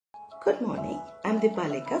Good morning, I'm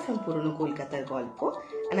Dipalika from Purono Kolkatar Golpo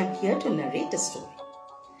and I'm here to narrate a story.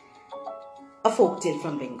 A folktale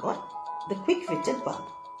from Bengal, the Quick-witted Barber.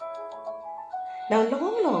 Now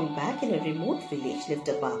long back in a remote village lived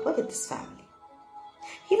a barber with his family.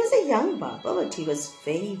 He was a young barber but he was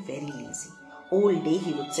very lazy. All day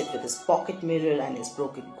he would sit with his pocket mirror and his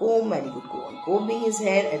broken comb and he would go on combing his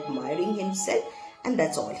hair, admiring himself, and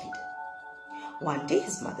that's all he did. One day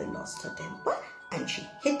his mother lost her temper and she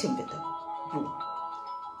hit him with a broom.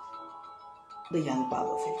 The young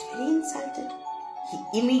barber felt very insulted.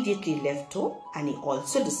 He immediately left home and he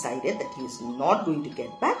also decided that he was not going to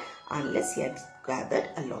get back unless he had gathered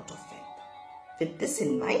a lot of wealth. With this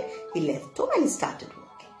in mind, he left home and he started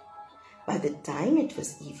working. By the time it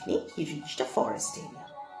was evening, he reached a forest area.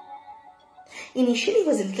 Initially, he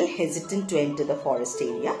was a little hesitant to enter the forest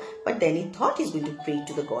area, but then he thought he's going to pray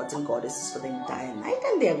to the gods and goddesses for the entire night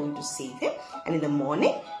and they are going to save him. And in the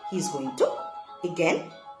morning, he's going to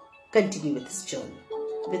again continue with his journey.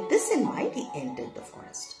 With this in mind, he entered the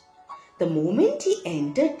forest. The moment he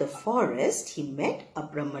entered the forest, he met a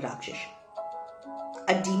Brahmarakshasa,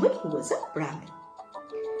 a demon who was a Brahmin.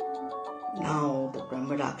 Now the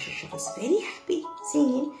Brahmarakshasa was very happy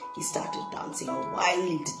seeing him. He started dancing a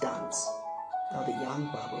wild dance. Now the young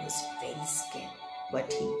barber was very scared,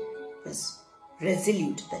 but he was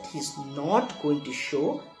resolute that he is not going to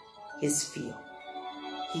show his fear.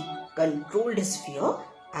 He controlled his fear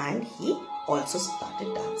and he also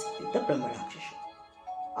started dancing with the Brahmarakshasa.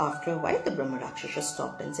 After a while, the Brahmarakshasa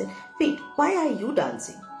stopped and said, "Wait, why are you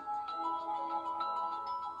dancing?"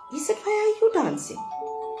 He said, "Why are you dancing?"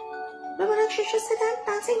 Brahmarakshasa said, "I'm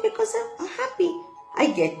dancing because I'm happy. I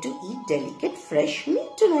get to eat delicate fresh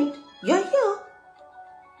meat tonight. You're here.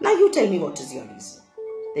 Now you tell me what is your reason."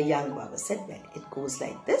 The young barber said, "Well, it goes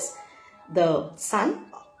like this. The son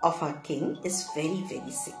of our king is very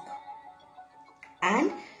sick.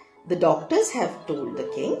 And the doctors have told the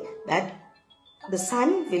king that the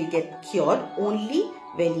son will get cured only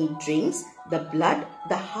when he drinks the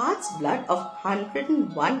heart's blood of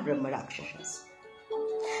 101 Brahmarakshasas."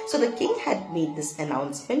 So the king had made this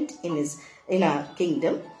announcement in our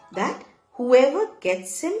kingdom that whoever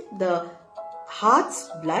gets him the heart's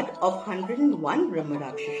blood of 101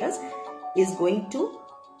 Brahmarakshasas is going to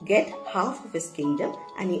get half of his kingdom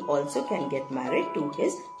and he also can get married to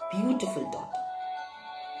his beautiful daughter.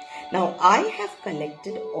 Now I have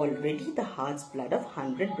collected already the heart's blood of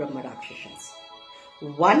 100 Brahmarakshasas.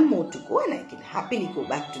 One more to go and I can happily go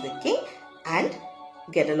back to the king and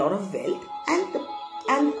get a lot of wealth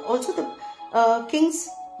and also the king's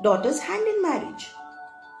daughter's hand in marriage.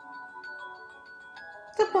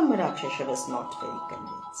 The Brahmarakshasa was not very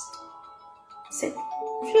convinced. He said,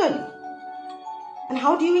 "Really? And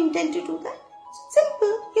how do you intend to do that?"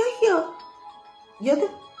 "Simple, you're here.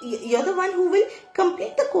 You're the one who will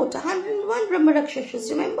complete the quota, 101 Brahmarakshasas,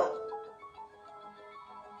 remember?"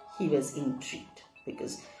 He was intrigued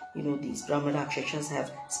because, these Brahmarakshasas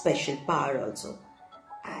have special power also.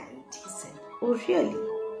 And he said, "Oh, really?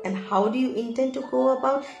 And how do you intend to go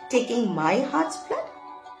about taking my heart's blood?"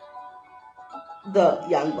 The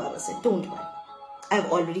young barber said, "Don't worry.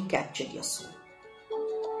 I've already captured your soul."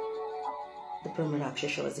 The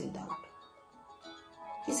Brahmarakshasa was in doubt.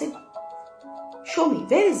 He said, "Show me,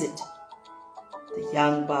 where is it?" The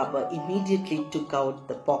young barber immediately took out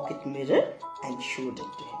the pocket mirror and showed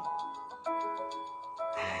it to him.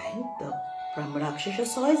 And the Brahmarakshasa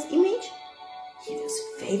saw his image. He was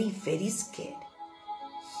very scared.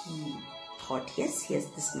 He thought, yes,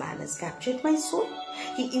 this man has captured my soul.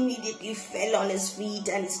 He immediately fell on his feet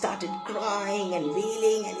and he started crying and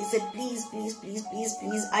wailing and he said, please,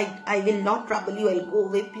 I will not trouble you, I'll go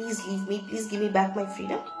away, please leave me, please give me back my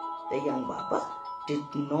freedom." The young barber did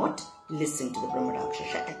not listen to the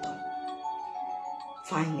Brahmarakshasa at all.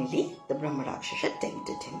 Finally, the Brahmarakshasa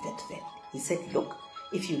tempted him with wealth. He said, "Look,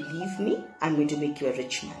 if you leave me, I'm going to make you a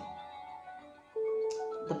rich man."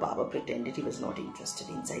 The barber pretended he was not interested.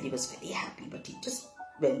 Inside he was very happy, but he just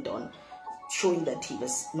went on showing that he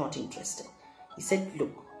was not interested. He said,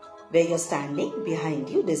 "Look, where you're standing, behind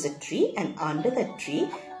you there's a tree and under that tree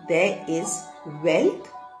there is wealth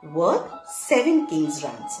worth 7 kings'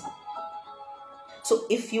 ransom. So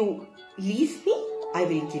if you leave me, I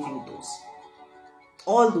will give you those.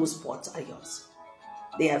 All those pots are yours.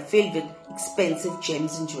 They are filled with expensive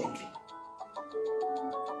gems and jewelry."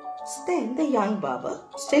 Then the young barber,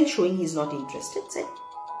 still showing he's not interested, said,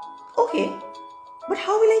 "Okay, but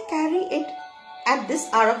how will I carry it at this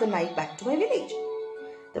hour of the night back to my village?"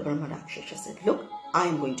 The Brahmarakshasa said, "Look, I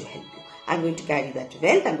am going to help you. I am going to carry that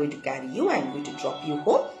wealth, I am going to carry you, I am going to drop you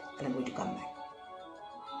home and I am going to come back."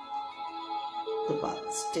 the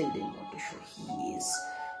barber still didn't want to show. He is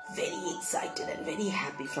very excited and very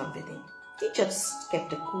happy from within. He just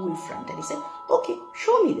kept a cool front and he said, okay,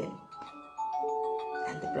 show me then.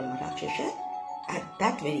 And the Brahma Rakshasa at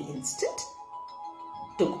that very instant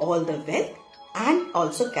took all the wealth and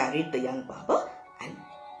also carried the young barber, and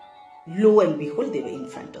lo and behold, they were in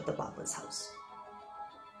front of the barber's house.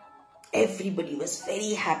 Everybody was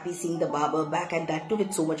very happy seeing the barber back, and that too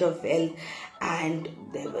with so much of wealth, and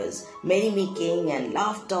there was merrymaking and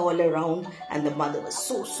laughter all around, and the mother was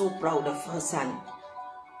so proud of her son.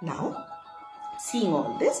 Now, seeing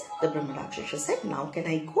all this, the Brahma Rakshasa said, now can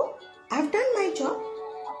I go? I've done my job.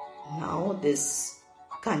 Now this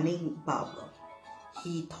cunning barber,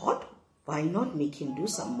 he thought, why not make him do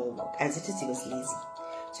some more work? As it is, he was lazy.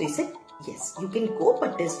 So he said, yes, you can go,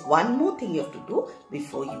 but there's one more thing you have to do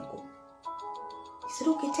before you go. He said,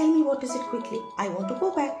 okay, tell me what is it quickly. I want to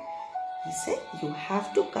go back. He said, you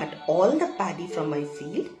have to cut all the paddy from my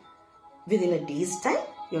field. Within a day's time,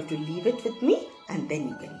 you have to leave it with me and then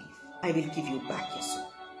you can leave. I will give you back your soul.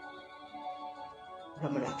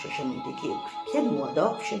 Brahma Rakshasa immediately agreed. He had no other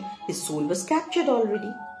option. His soul was captured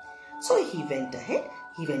already. So he went ahead.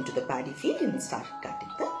 He went to the paddy field and started cutting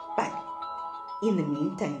the paddy. In the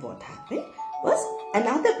meantime, what happened was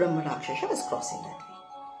another Brahma Rakshasa was crossing that way.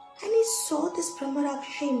 And he saw this Brahma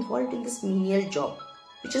Rakshasa involved in this menial job,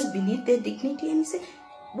 which is beneath their dignity. And he said,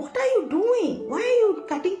 what are you doing? Why are you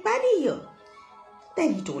cutting paddy here?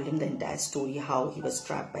 Then he told him the entire story, how he was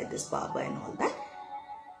trapped by this barber and all that.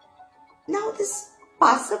 Now this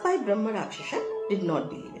passerby Brahma Rakshasa did not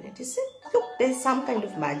believe in it. He said, look, there's some kind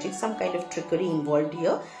of magic, some kind of trickery involved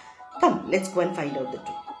here. Come, let's go and find out the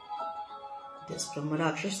truth. This Brahma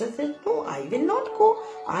Rakshasa said, no, I will not go.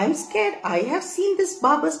 I'm scared. I have seen this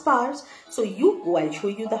barber's powers. So you go, I'll show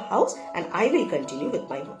you the house and I will continue with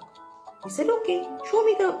my work. He said, okay, show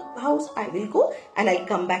me the house. I will go and I'll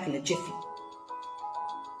come back in a jiffy.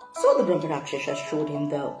 So the Brahma Rakshasa showed him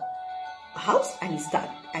the house and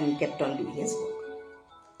he kept on doing his work.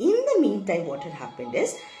 In the meantime, what had happened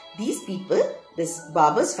is, these people, this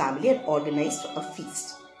barber's family had organized a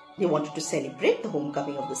feast. They wanted to celebrate the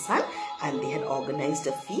homecoming of the son and they had organized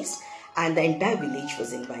a feast and the entire village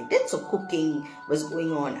was invited. So cooking was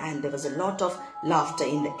going on and there was a lot of laughter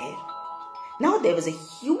in the air. Now there was a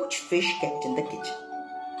huge fish kept in the kitchen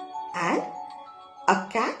and a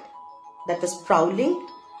cat that was prowling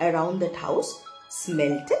around that house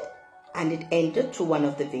smelt it and it entered through one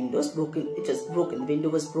of the windows. The window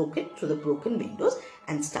was broken through the broken windows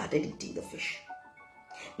and started eating the fish.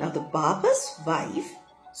 Now the barber's wife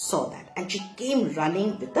saw that and she came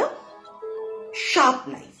running with a sharp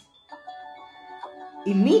knife.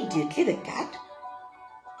 Immediately the cat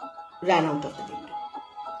ran out of the window.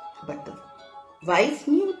 But the wife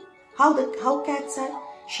knew how cats are.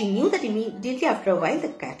 She knew that immediately after a while the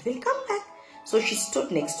cat will come back. So she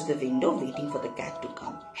stood next to the window waiting for the cat to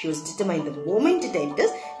come. She was determined the moment it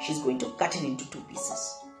enters, she's going to cut it into 2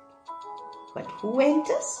 pieces. But who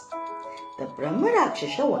enters? The Brahma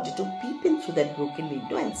Rakshasa wanted to peep in through that broken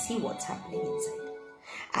window and see what's happening inside.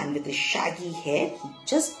 And with his shaggy hair, he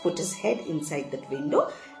just put his head inside that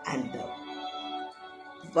window and the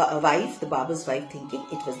barber's wife, thinking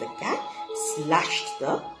it was the cat, slashed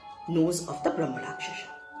the nose of the Brahma Rakshasa.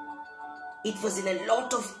 It was in a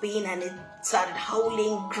lot of pain and it started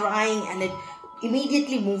howling, crying, and it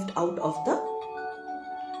immediately moved out of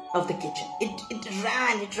the kitchen. It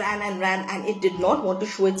ran and it did not want to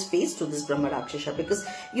show its face to this Brahma Rakshasa because,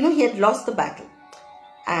 he had lost the battle.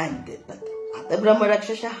 And the other Brahma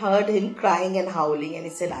Rakshasa heard him crying and howling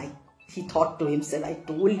and he thought to himself, I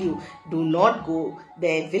told you, do not go,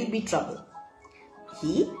 there will be trouble.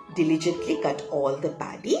 He diligently cut all the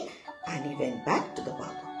paddy and he went back to the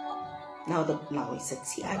barber. Now he said,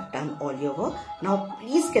 see, I've done all your work. Now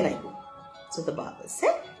please can I go? So the barber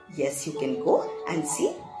said, yes, you can go and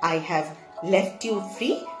see, I have left you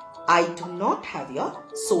free. I do not have your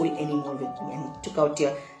soul anymore with me. And he took out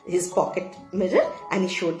his pocket mirror and he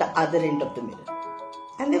showed the other end of the mirror.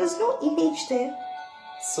 And there was no image there.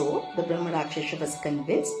 So the Brahma Rakshasa was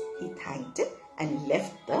convinced. He thanked him and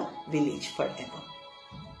left the village forever.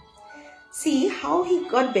 See how he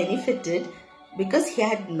got benefited because he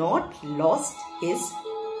had not lost his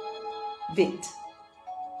wit.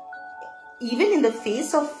 Even in the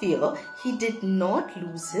face of fear, he did not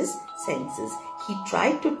lose his senses. He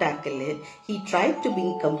tried to tackle it. He tried to be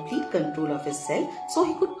in complete control of himself so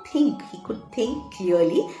he could think. He could think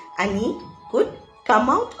clearly and he could come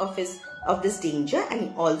out of this danger, and he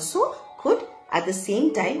also could at the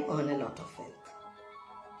same time earn a lot of wealth.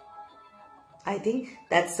 I think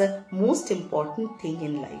that's the most important thing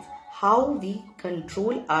in life. how we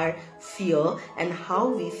control our fear and how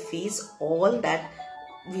we face all that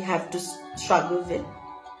we have to struggle with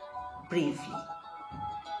bravely.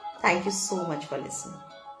 Thank you so much for listening.